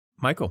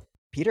Michael.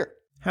 Peter.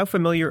 How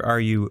familiar are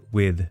you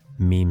with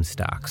meme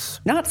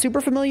stocks? Not super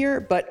familiar,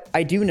 but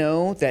I do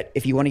know that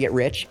if you want to get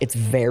rich, it's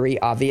very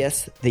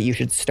obvious that you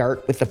should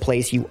start with the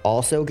place you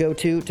also go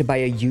to buy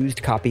a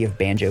used copy of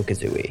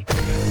Banjo-Kazooie.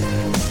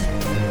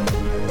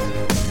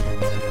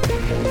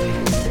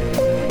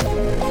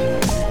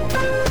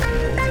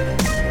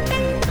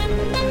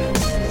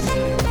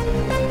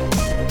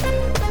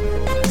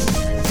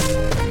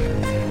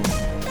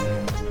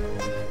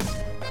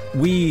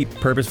 We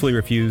purposefully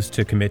refuse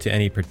to commit to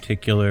any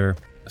particular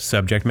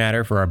subject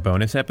matter for our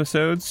bonus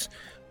episodes,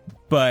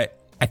 but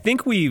I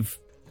think we've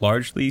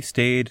largely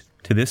stayed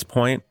to this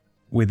point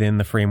within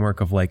the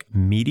framework of like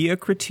media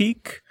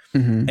critique.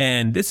 Mm-hmm.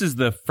 And this is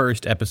the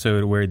first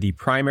episode where the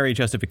primary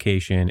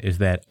justification is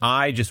that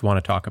I just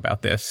want to talk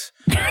about this.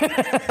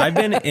 I've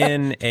been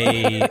in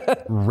a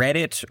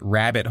Reddit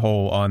rabbit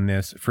hole on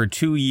this for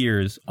 2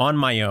 years on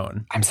my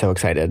own. I'm so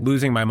excited.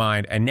 Losing my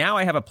mind. And now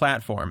I have a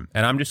platform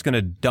and I'm just going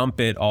to dump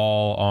it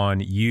all on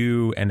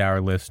you and our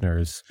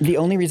listeners. The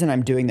only reason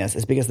I'm doing this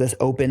is because this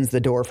opens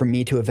the door for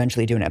me to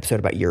eventually do an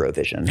episode about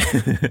Eurovision.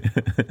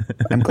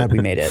 I'm glad we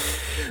made it.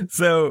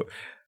 So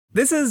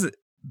this is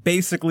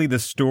basically the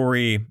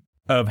story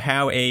of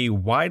how a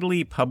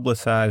widely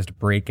publicized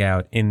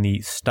breakout in the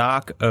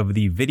stock of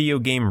the video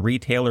game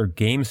retailer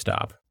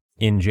GameStop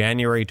in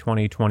January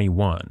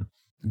 2021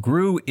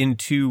 grew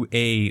into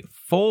a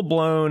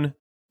full-blown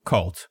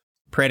cult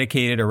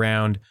predicated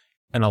around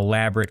an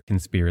elaborate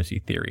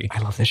conspiracy theory.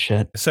 I love this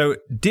shit. So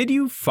did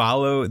you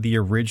follow the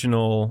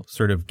original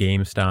sort of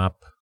GameStop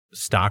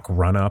stock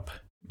run-up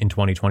in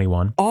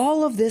 2021?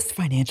 All of this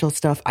financial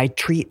stuff I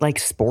treat like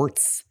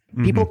sports.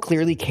 People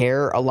clearly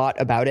care a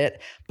lot about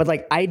it, but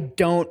like, I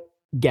don't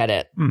get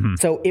it. Mm-hmm.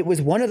 So it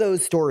was one of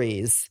those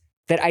stories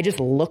that I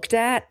just looked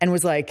at and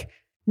was like,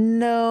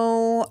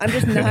 no, I'm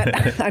just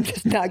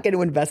not going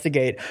to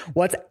investigate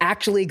what's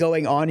actually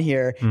going on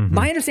here. Mm-hmm.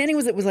 My understanding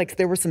was it was like,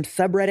 there were some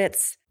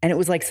subreddits and it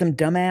was like some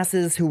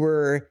dumbasses who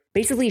were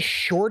basically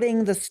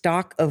shorting the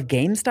stock of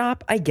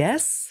GameStop, I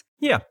guess.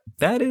 Yeah,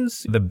 that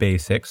is the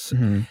basics.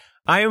 Mm-hmm.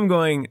 I am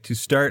going to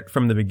start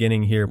from the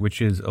beginning here,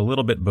 which is a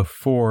little bit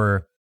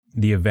before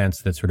the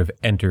events that sort of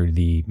entered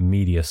the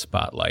media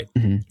spotlight.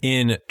 Mm-hmm.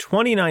 In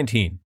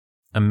 2019,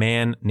 a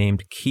man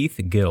named Keith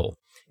Gill,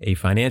 a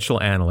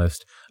financial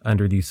analyst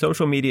under the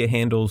social media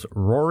handles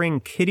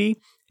Roaring Kitty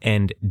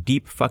and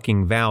Deep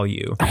Fucking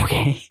Value,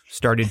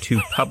 started to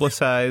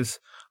publicize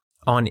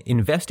on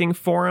investing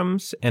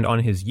forums and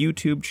on his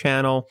YouTube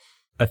channel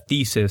a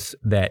thesis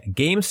that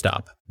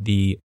GameStop,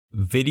 the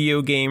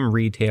video game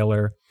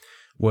retailer,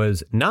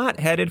 was not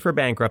headed for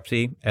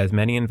bankruptcy, as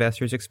many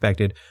investors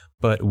expected,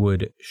 but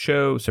would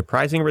show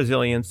surprising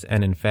resilience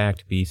and, in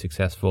fact, be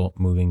successful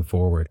moving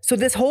forward. So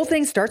this whole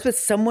thing starts with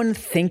someone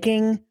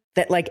thinking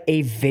that like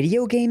a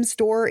video game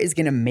store is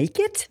going to make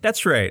it?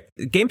 That's right.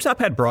 GameStop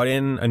had brought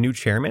in a new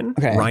chairman,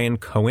 Ryan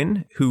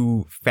Cohen,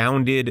 who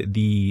founded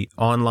the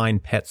online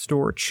pet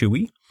store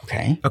Chewy.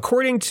 Okay.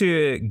 According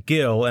to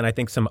Gill and I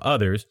think some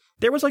others,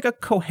 there was like a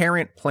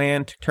coherent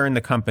plan to turn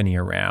the company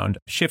around,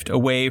 shift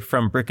away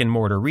from brick and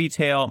mortar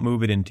retail,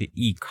 move it into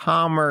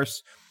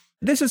e-commerce.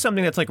 This is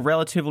something that's like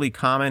relatively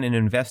common in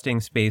investing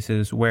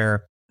spaces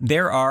where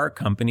there are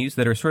companies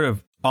that are sort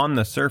of on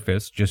the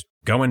surface just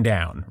going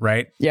down,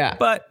 right? Yeah.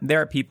 But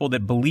there are people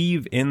that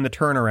believe in the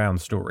turnaround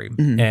story.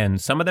 Mm-hmm.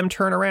 And some of them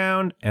turn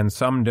around and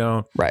some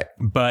don't. Right.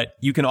 But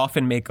you can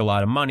often make a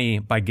lot of money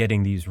by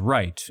getting these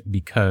right,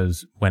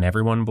 because when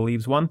everyone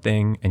believes one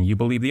thing and you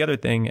believe the other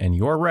thing and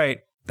you're right,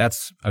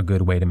 that's a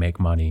good way to make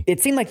money.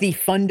 It seemed like the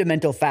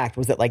fundamental fact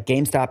was that like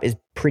GameStop is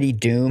pretty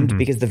doomed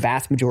because the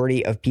vast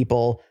majority of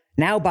people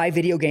now buy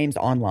video games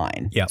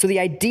online. Yeah. So the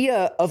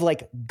idea of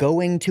like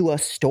going to a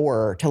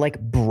store to like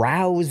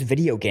browse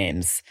video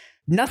games,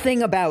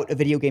 nothing about a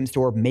video game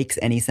store makes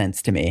any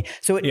sense to me.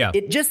 So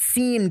it just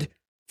seemed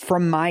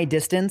from my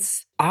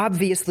distance,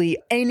 obviously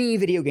any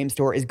video game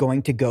store is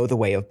going to go the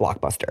way of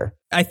Blockbuster.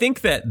 I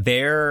think that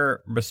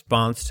their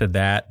response to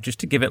that, just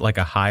to give it like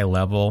a high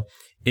level,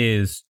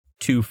 is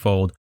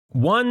twofold.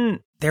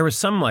 One, there was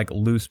some like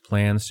loose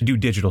plans to do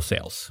digital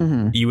sales.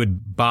 Mm-hmm. You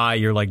would buy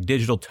your like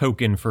digital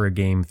token for a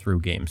game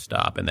through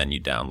GameStop and then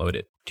you download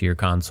it to your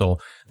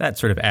console. That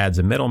sort of adds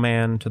a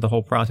middleman to the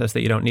whole process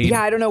that you don't need.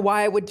 Yeah, I don't know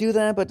why I would do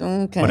that, but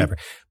okay. Whatever.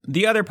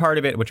 The other part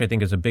of it, which I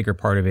think is a bigger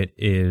part of it,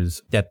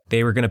 is that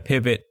they were going to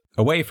pivot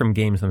away from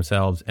games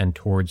themselves and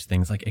towards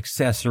things like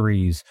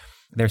accessories.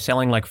 They're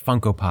selling like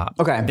Funko Pop.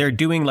 Okay. They're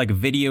doing like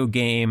video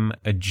game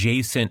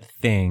adjacent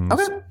things,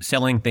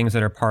 selling things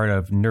that are part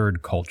of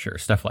nerd culture,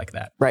 stuff like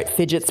that. Right.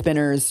 Fidget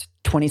spinners,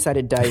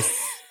 20-sided dice.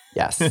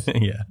 Yes.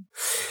 Yeah.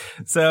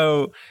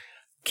 So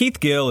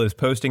Keith Gill is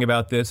posting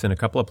about this in a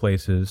couple of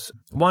places.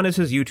 One is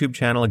his YouTube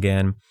channel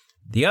again.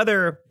 The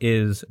other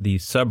is the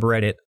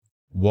subreddit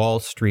Wall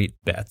Street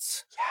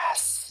Bets.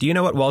 Yes. Do you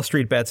know what Wall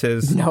Street Bets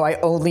is? No, I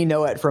only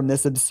know it from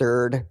this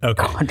absurd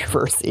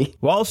controversy.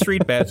 Wall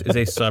Street Bets is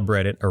a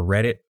subreddit, a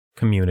Reddit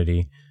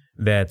community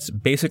that's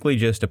basically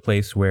just a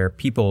place where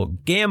people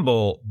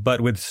gamble,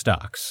 but with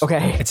stocks.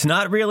 Okay. It's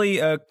not really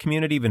a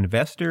community of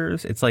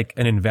investors. It's like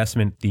an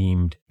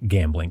investment-themed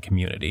gambling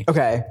community.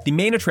 Okay. The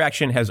main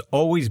attraction has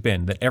always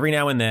been that every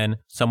now and then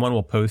someone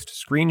will post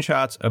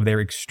screenshots of their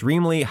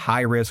extremely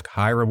high-risk,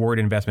 high-reward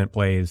investment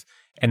plays,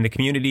 and the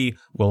community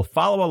will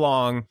follow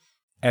along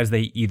as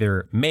they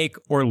either make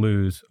or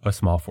lose a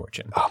small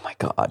fortune. Oh my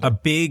God. A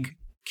big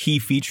key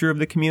feature of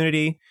the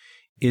community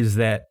is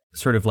that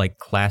sort of like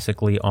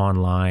classically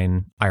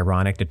online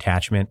ironic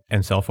detachment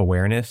and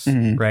self-awareness,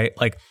 right?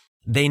 Like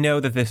they know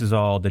that this is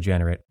all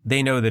degenerate.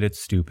 They know that it's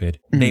stupid.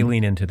 They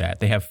lean into that.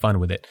 They have fun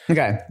with it.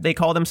 Okay. They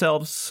call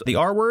themselves the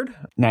R word.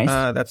 Nice.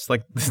 That's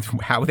like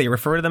how they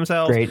refer to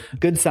themselves. Great.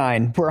 Good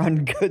sign. We're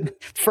on good,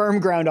 firm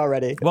ground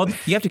already. Well,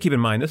 you have to keep in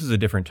mind, this is a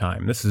different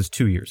time. This is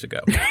 2 years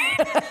ago.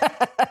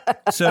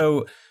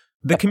 So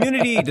the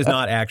community does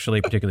not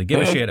actually particularly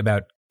give a shit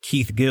about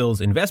Keith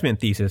Gill's investment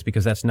thesis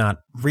because that's not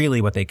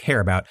really what they care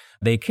about.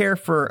 They care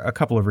for a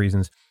couple of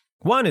reasons.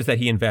 One is that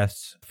he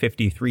invests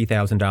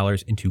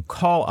 $53,000 into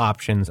call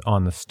options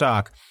on the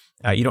stock.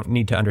 You don't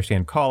need to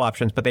understand call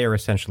options, but they are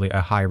essentially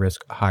a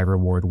high-risk,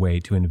 high-reward way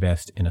to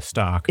invest in a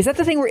stock. Is that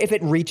the thing where if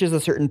it reaches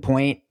a certain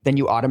point, then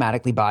you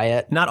automatically buy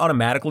it? Not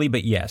automatically,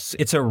 but yes.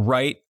 It's a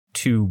right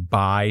to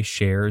buy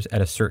shares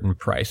at a certain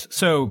price.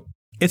 So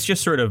it's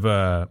just sort of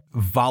a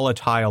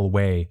volatile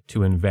way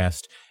to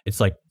invest. It's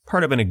like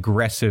part of an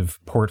aggressive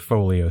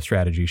portfolio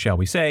strategy, shall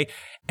we say.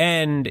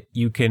 And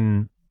you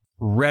can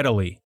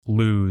readily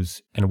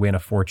lose and win a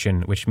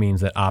fortune, which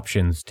means that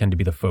options tend to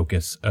be the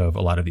focus of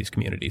a lot of these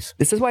communities.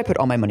 This is why I put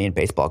all my money in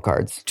baseball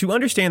cards. To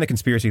understand the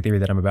conspiracy theory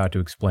that I'm about to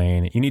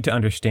explain, you need to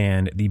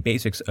understand the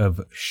basics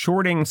of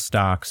shorting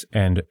stocks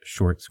and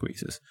short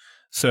squeezes.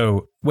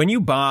 So when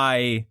you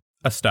buy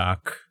a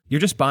stock, you're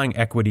just buying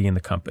equity in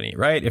the company,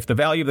 right? If the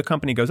value of the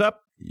company goes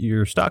up,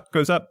 your stock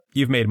goes up,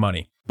 you've made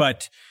money.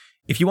 But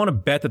if you want to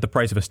bet that the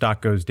price of a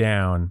stock goes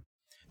down,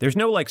 there's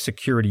no like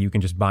security you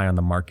can just buy on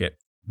the market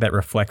that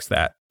reflects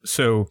that.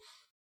 So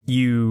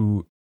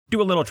you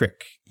do a little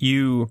trick.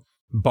 You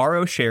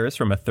borrow shares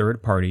from a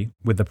third party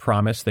with the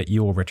promise that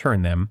you will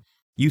return them.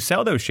 You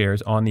sell those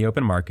shares on the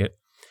open market.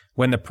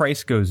 When the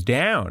price goes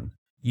down,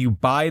 you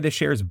buy the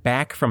shares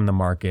back from the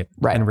market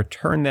and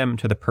return them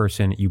to the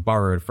person you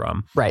borrowed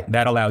from. Right.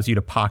 That allows you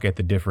to pocket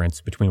the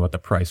difference between what the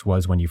price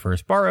was when you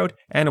first borrowed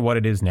and what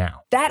it is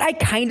now. That I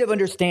kind of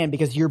understand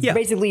because you're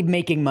basically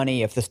making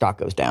money if the stock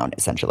goes down,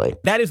 essentially.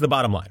 That is the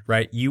bottom line,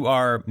 right? You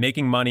are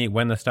making money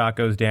when the stock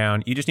goes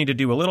down. You just need to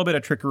do a little bit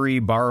of trickery,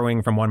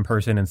 borrowing from one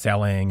person and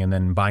selling and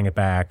then buying it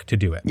back to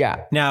do it.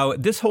 Yeah. Now,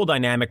 this whole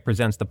dynamic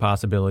presents the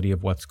possibility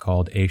of what's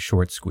called a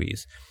short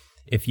squeeze.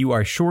 If you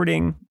are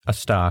shorting a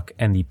stock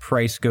and the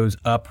price goes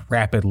up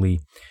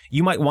rapidly,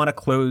 you might want to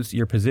close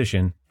your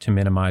position to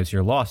minimize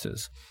your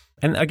losses.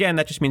 And again,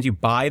 that just means you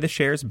buy the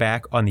shares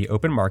back on the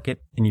open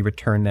market and you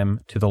return them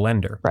to the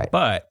lender. Right.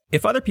 But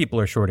if other people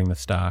are shorting the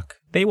stock,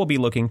 they will be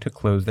looking to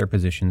close their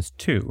positions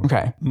too.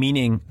 Okay.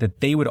 Meaning that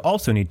they would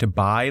also need to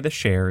buy the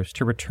shares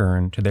to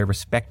return to their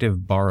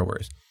respective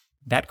borrowers.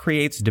 That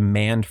creates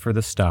demand for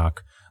the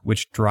stock,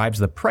 which drives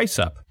the price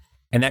up.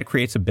 And that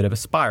creates a bit of a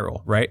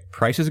spiral, right?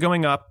 Price is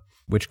going up,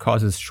 which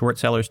causes short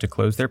sellers to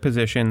close their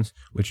positions,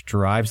 which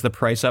drives the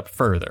price up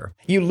further.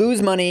 You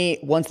lose money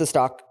once the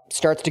stock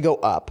starts to go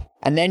up,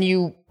 and then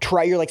you're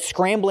like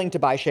scrambling to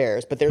buy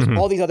shares, but there's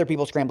all these other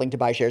people scrambling to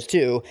buy shares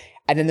too,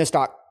 and then the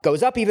stock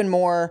goes up even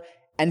more,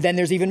 and then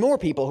there's even more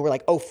people who are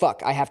like, oh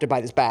fuck, I have to buy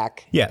this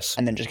back. Yes.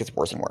 And then it just gets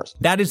worse and worse.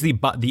 That is the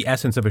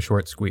essence of a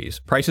short squeeze.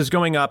 Prices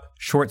going up,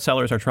 short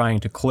sellers are trying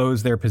to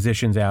close their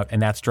positions out,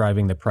 and that's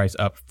driving the price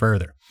up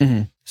further.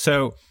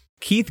 So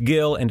Keith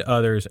Gill and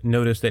others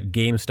noticed that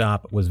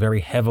GameStop was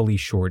very heavily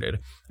shorted.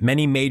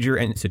 Many major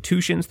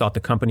institutions thought the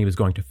company was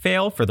going to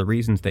fail for the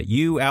reasons that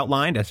you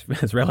outlined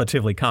as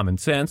relatively common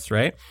sense,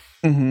 right?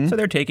 So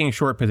they're taking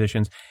short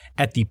positions.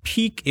 At the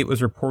peak, it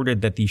was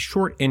reported that the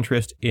short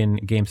interest in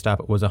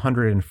GameStop was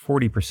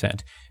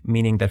 140%,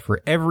 meaning that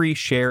for every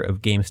share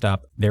of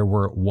GameStop, there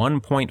were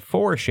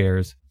 1.4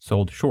 shares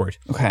sold short.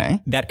 Okay.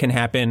 That can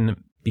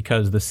happen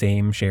because the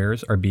same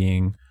shares are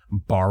being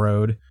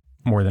borrowed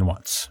more than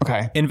once.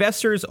 Okay.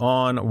 Investors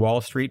on Wall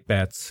Street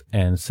Bets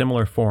and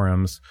similar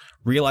forums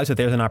realize that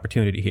there's an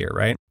opportunity here,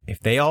 right?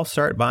 If they all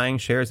start buying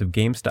shares of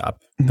GameStop,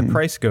 the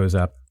price goes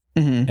up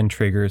and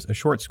triggers a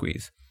short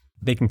squeeze.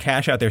 They can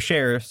cash out their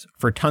shares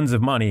for tons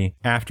of money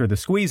after the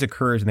squeeze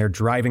occurs and they're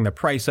driving the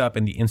price up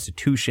and the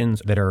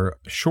institutions that are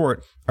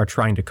short are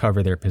trying to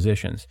cover their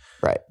positions.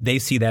 Right. They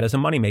see that as a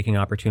money-making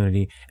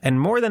opportunity.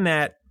 And more than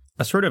that,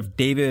 a sort of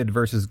David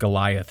versus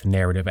Goliath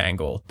narrative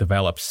angle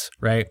develops,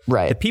 right?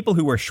 Right. The people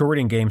who are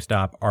shorting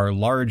GameStop are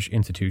large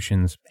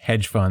institutions,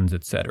 hedge funds,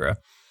 etc.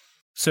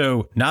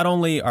 So not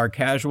only are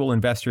casual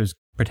investors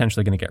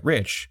potentially going to get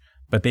rich,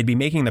 but they'd be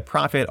making the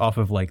profit off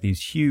of like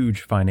these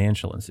huge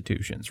financial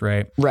institutions,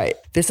 right? Right.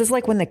 This is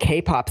like when the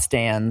K-pop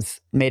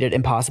stans made it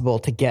impossible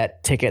to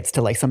get tickets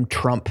to like some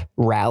Trump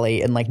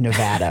rally in like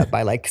Nevada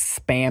by like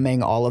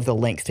spamming all of the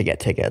links to get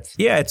tickets.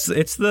 Yeah, it's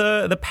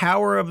the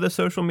power of the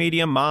social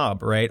media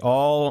mob, right?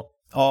 All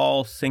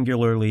all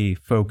singularly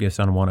focused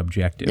on one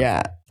objective.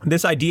 Yeah.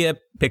 This idea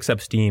picks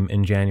up steam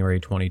in January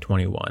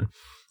 2021.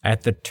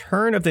 At the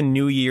turn of the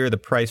new year, the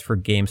price for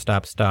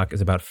GameStop stock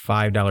is about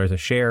 $5 a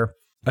share.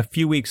 A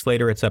few weeks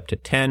later, it's up to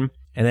 10,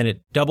 and then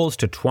it doubles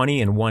to 20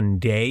 in one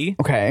day.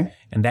 Okay.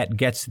 And that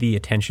gets the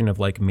attention of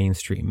like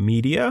mainstream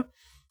media.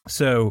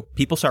 So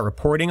people start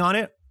reporting on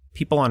it.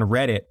 People on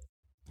Reddit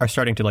are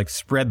starting to like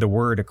spread the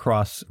word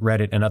across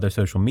Reddit and other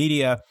social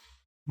media.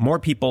 More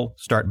people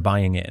start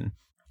buying in.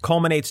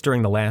 Culminates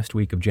during the last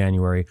week of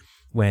January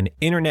when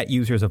internet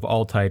users of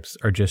all types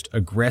are just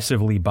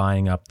aggressively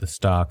buying up the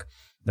stock.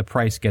 The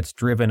price gets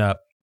driven up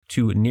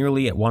to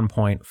nearly at one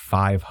point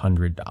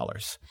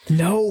 $500.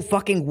 No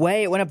fucking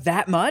way. It went up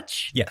that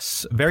much?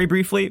 Yes, very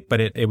briefly, but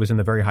it was in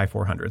the very high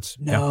 400s.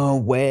 No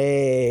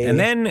way. And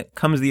then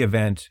comes the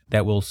event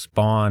that will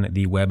spawn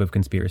the web of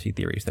conspiracy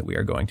theories that we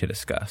are going to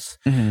discuss.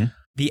 Mm-hmm.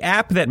 The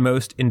app that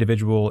most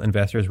individual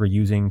investors were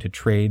using to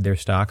trade their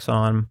stocks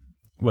on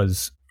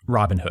was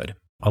Robinhood.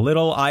 A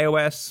little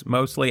iOS,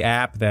 mostly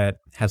app that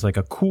has like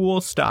a cool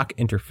stock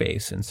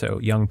interface. And so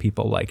young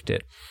people liked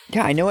it.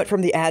 Yeah, I know it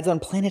from the ads on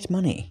Planet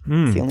Money.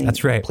 It's the only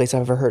that's right. place I've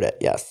ever heard it.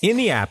 Yes. In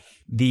the app,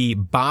 the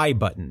buy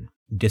button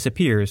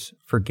disappears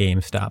for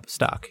GameStop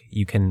stock.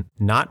 You can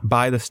not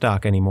buy the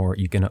stock anymore.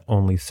 You can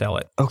only sell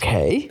it.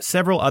 Okay.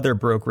 Several other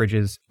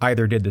brokerages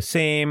either did the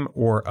same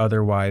or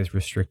otherwise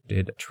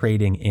restricted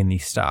trading in the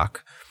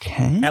stock.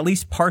 Okay. At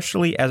least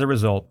partially as a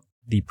result,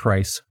 the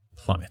price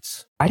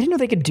plummets. I didn't know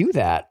they could do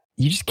that.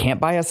 You just can't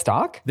buy a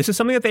stock? This is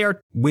something that they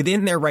are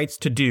within their rights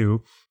to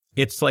do.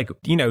 It's like,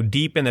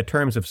 deep in the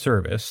terms of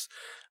service.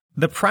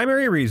 The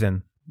primary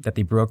reason that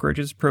the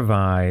brokerages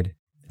provide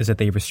is that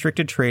they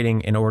restricted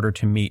trading in order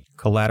to meet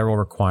collateral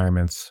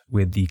requirements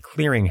with the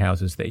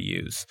clearinghouses they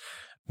use.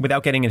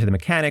 Without getting into the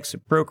mechanics,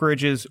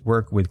 brokerages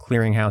work with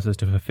clearinghouses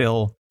to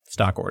fulfill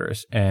stock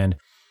orders. And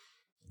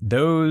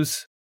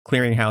those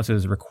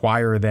clearinghouses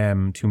require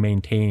them to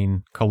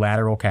maintain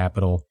collateral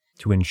capital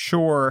to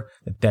ensure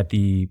that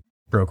the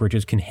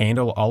brokerages can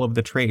handle all of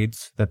the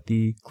trades that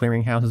the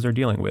clearinghouses are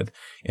dealing with.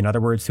 In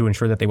other words, to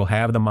ensure that they will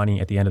have the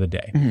money at the end of the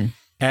day. Mm-hmm.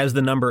 As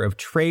the number of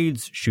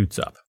trades shoots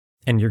up,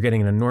 and you're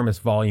getting an enormous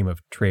volume of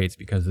trades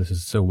because this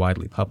is so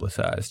widely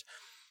publicized,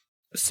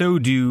 so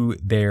do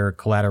their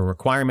collateral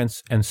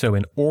requirements. And so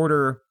in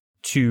order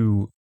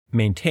to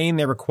maintain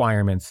their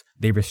requirements,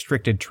 they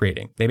restricted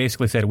trading. They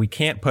basically said, we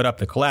can't put up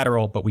the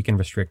collateral, but we can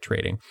restrict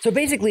trading. So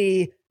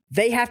basically,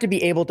 they have to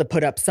be able to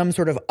put up some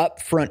sort of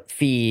upfront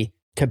fee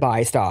to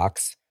buy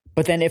stocks.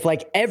 But then if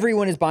like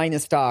everyone is buying the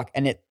stock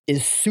and it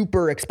is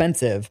super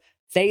expensive,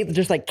 they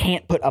just like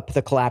can't put up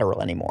the collateral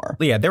anymore.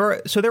 Yeah,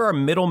 there are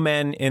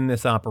middlemen in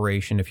this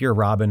operation. If you're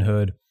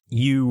Robinhood,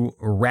 you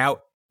route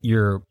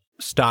your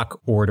stock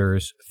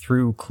orders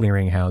through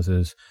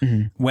clearinghouses.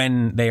 Mm-hmm.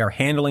 When they are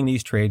handling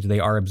these trades, they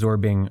are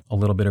absorbing a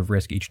little bit of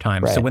risk each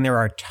time. Right. So when there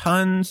are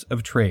tons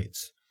of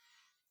trades,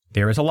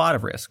 there is a lot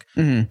of risk.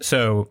 Mm-hmm.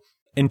 So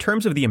in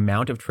terms of the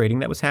amount of trading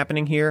that was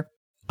happening here,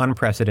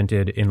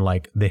 unprecedented in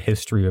like the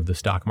history of the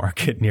stock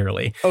market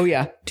nearly. Oh,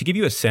 yeah. To give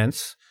you a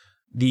sense,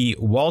 the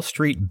Wall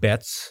Street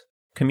Bets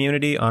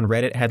community on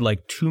Reddit had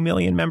like 2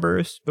 million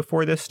members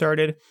before this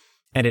started,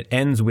 and it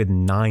ends with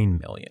 9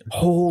 million.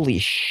 Holy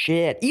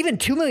shit. Even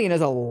 2 million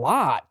is a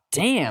lot.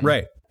 Damn.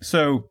 Right.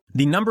 So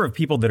the number of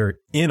people that are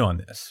in on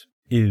this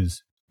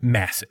is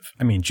massive.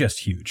 I mean,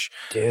 just huge.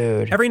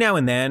 Dude. Every now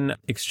and then,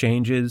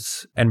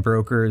 exchanges and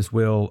brokers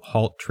will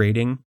halt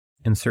trading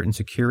in certain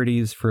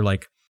securities for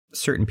like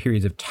certain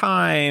periods of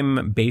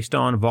time based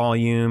on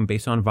volume,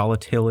 based on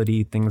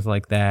volatility, things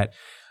like that.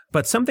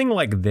 But something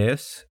like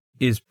this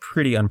is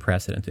pretty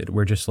unprecedented.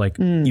 Where just like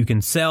you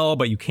can sell,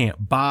 but you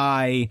can't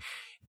buy.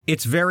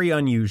 It's very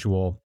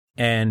unusual.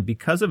 And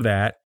because of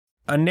that,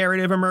 a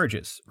narrative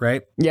emerges,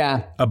 right?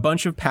 Yeah. A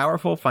bunch of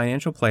powerful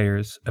financial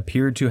players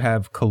appeared to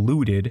have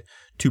colluded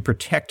to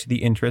protect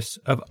the interests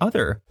of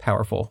other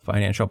powerful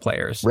financial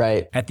players.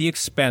 Right. At the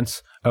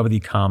expense of the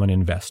common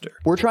investor.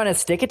 We're trying to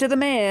stick it to the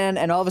man,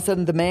 and all of a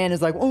sudden the man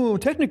is like,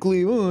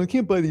 technically, I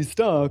can't buy these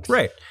stocks.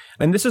 Right.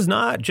 And this is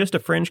not just a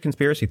fringe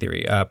conspiracy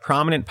theory.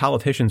 Prominent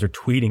politicians are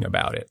tweeting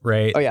about it,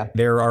 right? Oh, yeah.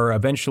 There are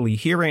eventually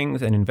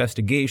hearings and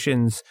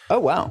investigations. Oh,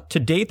 wow. To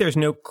date, there's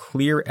no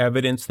clear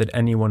evidence that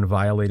anyone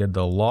violated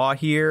the law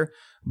here.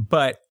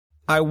 But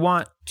I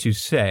want to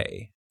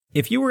say,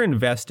 if you were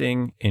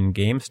investing in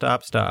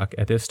GameStop stock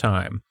at this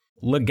time,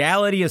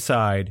 legality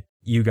aside,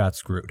 you got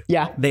screwed.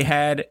 Yeah. They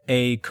had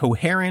a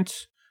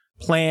coherent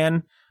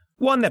plan,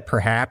 one that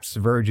perhaps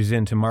verges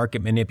into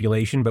market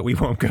manipulation, but we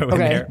won't go in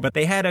there. But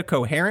they had a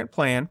coherent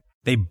plan.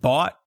 They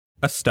bought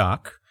a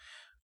stock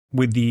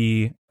with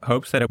the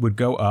hopes that it would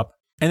go up.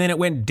 And then it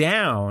went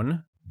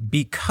down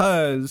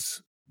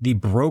because the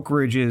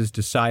brokerages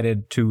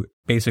decided to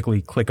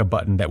basically click a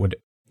button that would,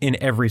 in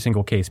every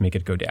single case, make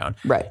it go down.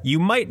 Right. You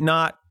might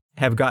not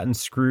have gotten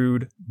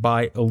screwed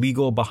by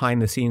illegal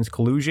behind-the-scenes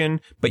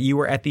collusion, but you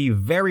were at the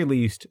very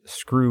least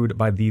screwed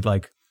by the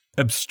like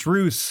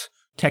abstruse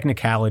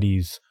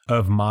technicalities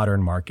of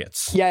modern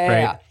markets.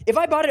 Yeah. If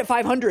I bought it at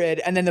 500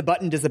 and then the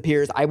button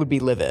disappears, I would be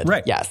livid.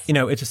 Right. Yes.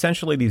 It's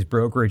essentially these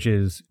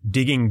brokerages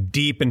digging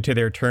deep into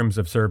their terms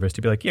of service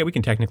to be like, yeah, we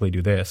can technically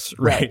do this.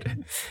 Right.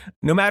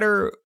 No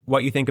matter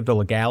what you think of the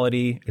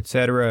legality,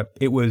 etc.,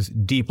 it was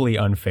deeply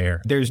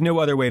unfair. There's no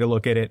other way to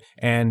look at it.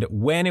 And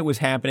when it was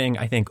happening,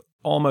 I think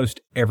almost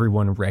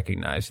everyone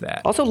recognized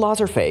that. Also, laws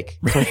are fake.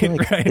 So I feel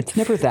like it's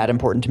never that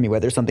important to me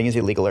whether something is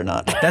illegal or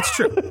not. That's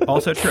true.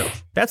 Also true.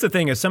 That's the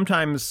thing is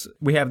sometimes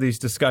we have these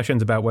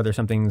discussions about whether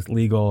something's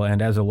legal.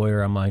 And as a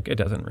lawyer, I'm like, it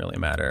doesn't really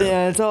matter.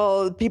 Yeah, it's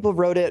all people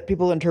wrote it,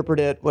 people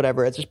interpret it,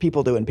 whatever. It's just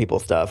people doing people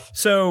stuff.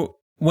 So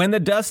when the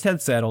dust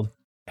had settled,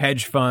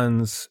 hedge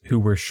funds who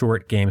were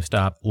short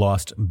GameStop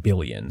lost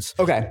billions.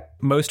 Okay.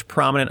 Most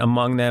prominent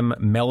among them,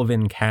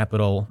 Melvin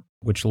Capital,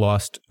 which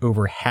lost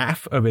over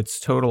half of its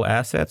total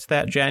assets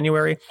that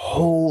January.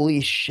 Holy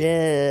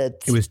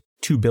shit. It was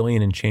 $2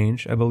 billion and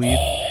change, I believe.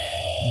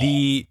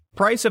 The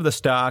price of the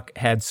stock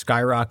had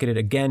skyrocketed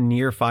again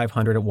near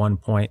 500 at one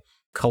point,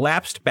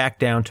 collapsed back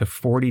down to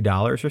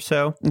 $40 or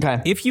so.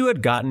 Okay. If you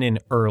had gotten in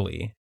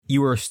early,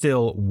 you were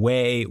still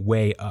way,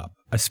 way up,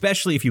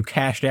 especially if you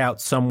cashed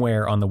out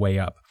somewhere on the way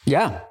up.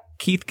 Yeah.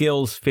 Keith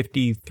Gill's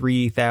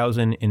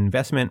 $53,000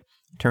 investment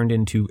turned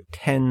into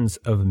tens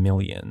of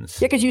millions.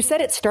 Yeah, because you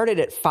said it started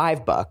at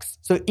 $5.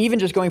 So even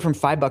just going from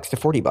 $5 to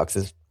 $40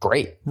 is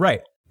great. Right.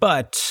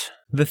 But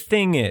the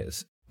thing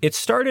is, it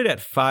started at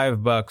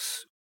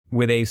 $5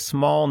 with a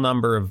small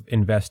number of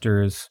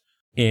investors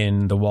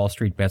in the Wall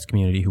Street Bets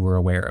community who were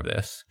aware of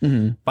this.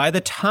 Mm-hmm. By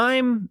the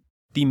time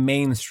the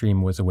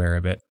mainstream was aware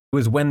of it, it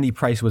was when the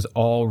price was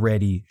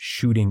already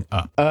shooting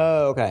up.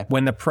 Oh, okay.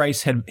 When the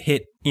price had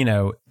hit,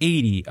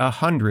 80,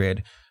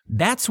 100,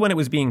 that's when it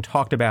was being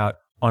talked about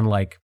on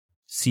like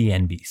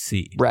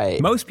CNBC.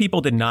 Right. Most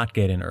people did not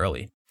get in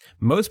early.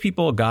 Most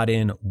people got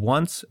in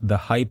once the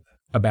hype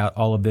about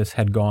all of this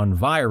had gone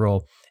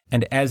viral.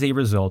 And as a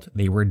result,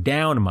 they were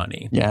down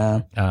money.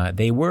 Yeah.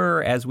 They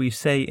were, as we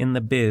say in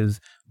the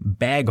biz,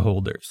 bag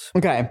holders.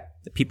 Okay.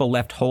 The people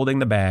left holding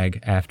the bag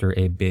after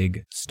a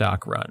big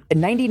stock run.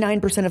 And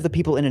 99% of the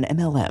people in an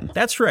MLM.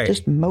 That's right.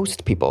 Just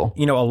most people.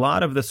 A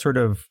lot of the sort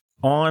of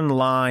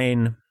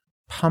online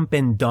pump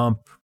and dump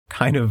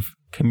kind of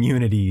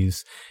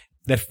communities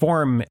that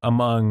form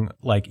among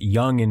like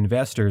young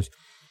investors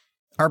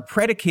are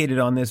predicated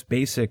on this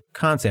basic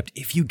concept.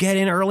 If you get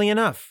in early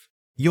enough,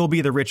 you'll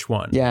be the rich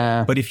one.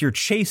 Yeah. But if you're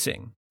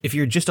chasing, if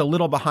you're just a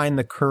little behind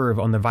the curve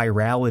on the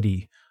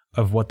virality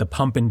of what the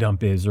pump and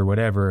dump is or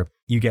whatever,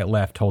 you get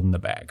left holding the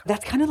bag.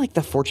 That's kind of like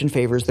the fortune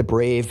favors the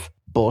brave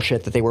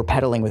bullshit that they were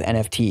peddling with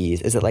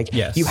NFTs. Is it like,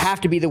 yes, you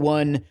have to be the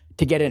one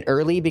to get in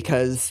early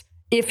because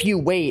if you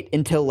wait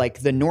until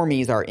like the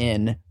normies are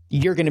in,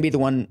 you're going to be the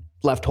one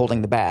left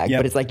holding the bag. Yep.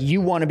 But it's like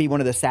you want to be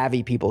one of the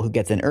savvy people who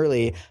gets in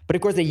early. But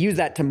of course, they use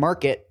that to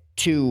market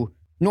to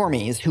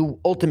normies who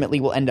ultimately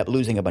will end up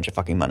losing a bunch of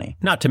fucking money.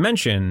 Not to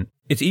mention,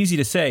 it's easy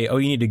to say, oh,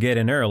 you need to get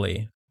in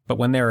early. But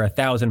when there are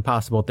 1,000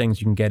 possible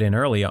things you can get in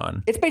early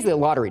on. It's basically a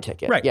lottery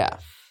ticket. Right. Yeah.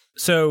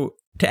 So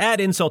to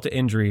add insult to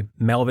injury,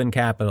 Melvin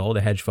Capital,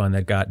 the hedge fund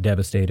that got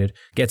devastated,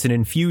 gets an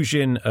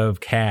infusion of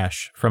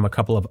cash from a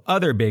couple of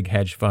other big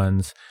hedge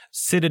funds,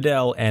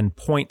 Citadel and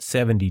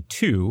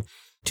Point72.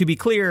 To be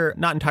clear,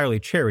 not entirely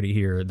charity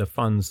here. The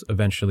funds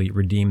eventually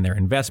redeemed their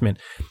investment.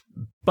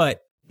 But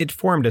it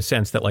formed a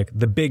sense that like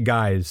the big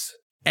guys,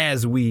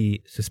 as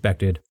we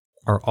suspected,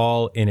 are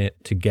all in it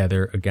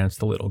together against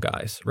the little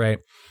guys, right?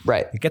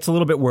 Right. It gets a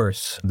little bit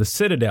worse. The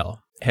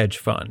Citadel hedge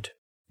fund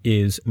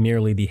is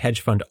merely the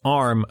hedge fund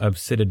arm of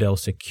Citadel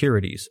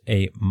Securities,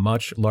 a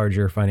much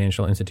larger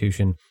financial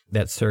institution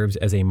that serves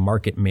as a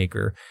market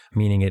maker,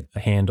 meaning it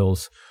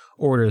handles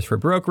orders for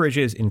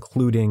brokerages,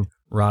 including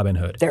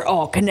Robinhood. They're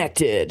all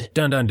connected.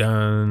 Dun, dun,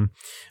 dun.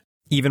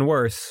 Even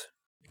worse,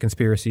 the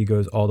conspiracy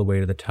goes all the way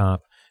to the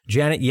top.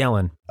 Janet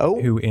Yellen,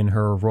 who in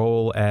her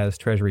role as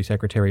Treasury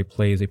Secretary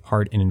plays a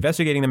part in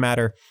investigating the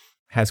matter,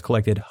 has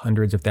collected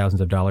hundreds of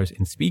thousands of dollars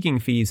in speaking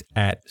fees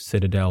at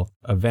Citadel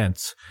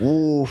events.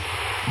 Ooh.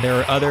 There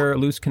are other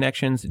loose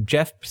connections.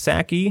 Jeff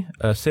Psaki,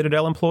 a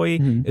Citadel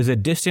employee, is a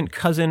distant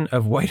cousin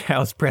of White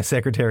House Press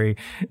Secretary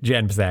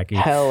Jen Psaki.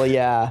 Hell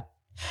yeah.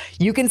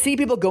 You can see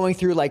people going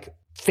through like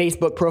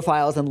Facebook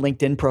profiles and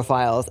LinkedIn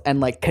profiles and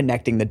like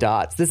connecting the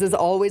dots. This is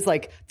always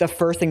like the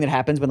first thing that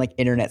happens when like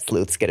internet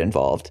sleuths get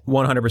involved.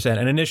 100%.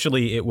 And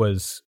initially it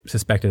was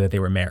suspected that they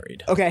were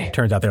married. Okay.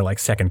 Turns out they're like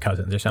second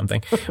cousins or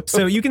something.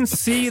 So you can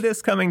see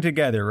this coming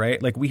together,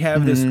 right? Like we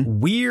have this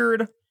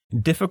weird,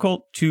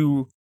 difficult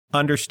to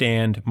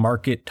understand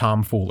market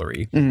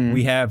tomfoolery.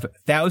 We have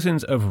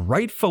thousands of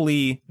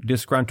rightfully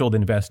disgruntled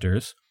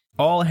investors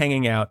all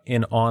hanging out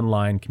in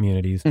online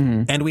communities.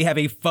 And we have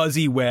a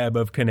fuzzy web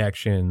of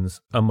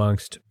connections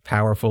amongst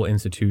powerful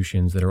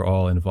institutions that are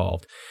all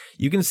involved.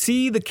 You can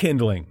see the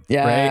kindling,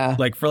 right?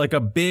 Like for like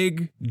a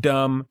big,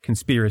 dumb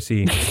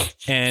conspiracy.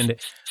 And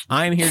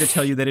I'm here to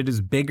tell you that it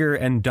is bigger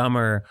and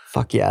dumber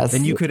Fuck yes.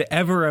 than you could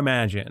ever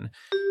imagine.